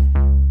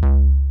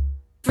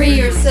 Free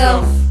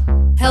yourself,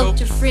 help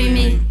to free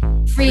me,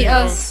 free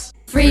us.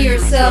 Free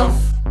yourself,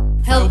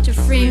 help to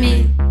free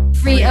me,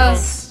 free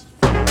us.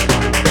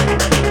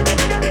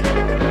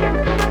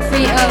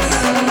 Free us.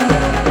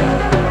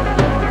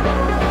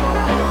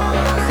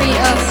 Free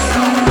us.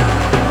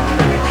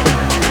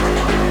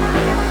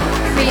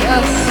 Free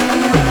us.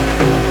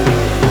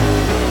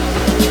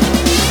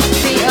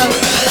 Free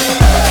us.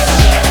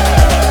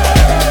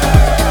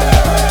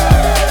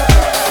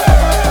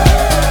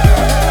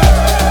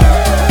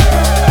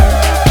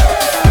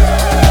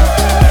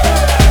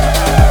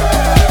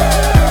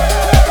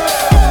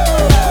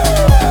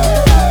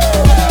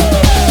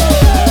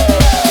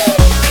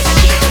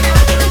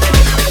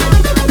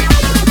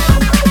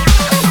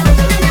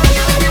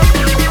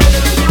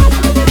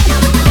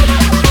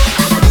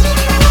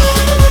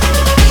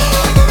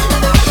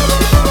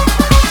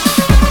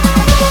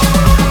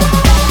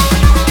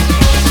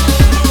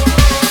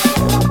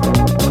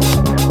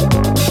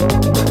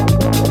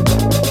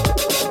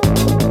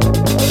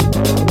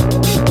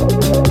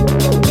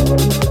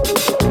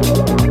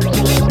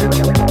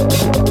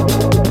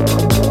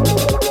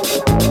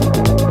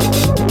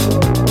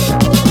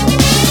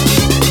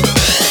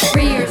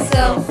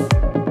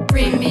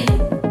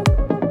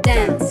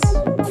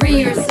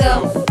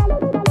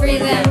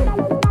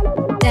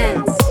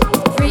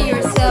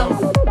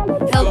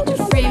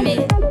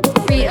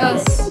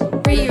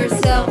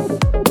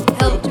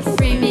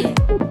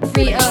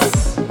 Free us.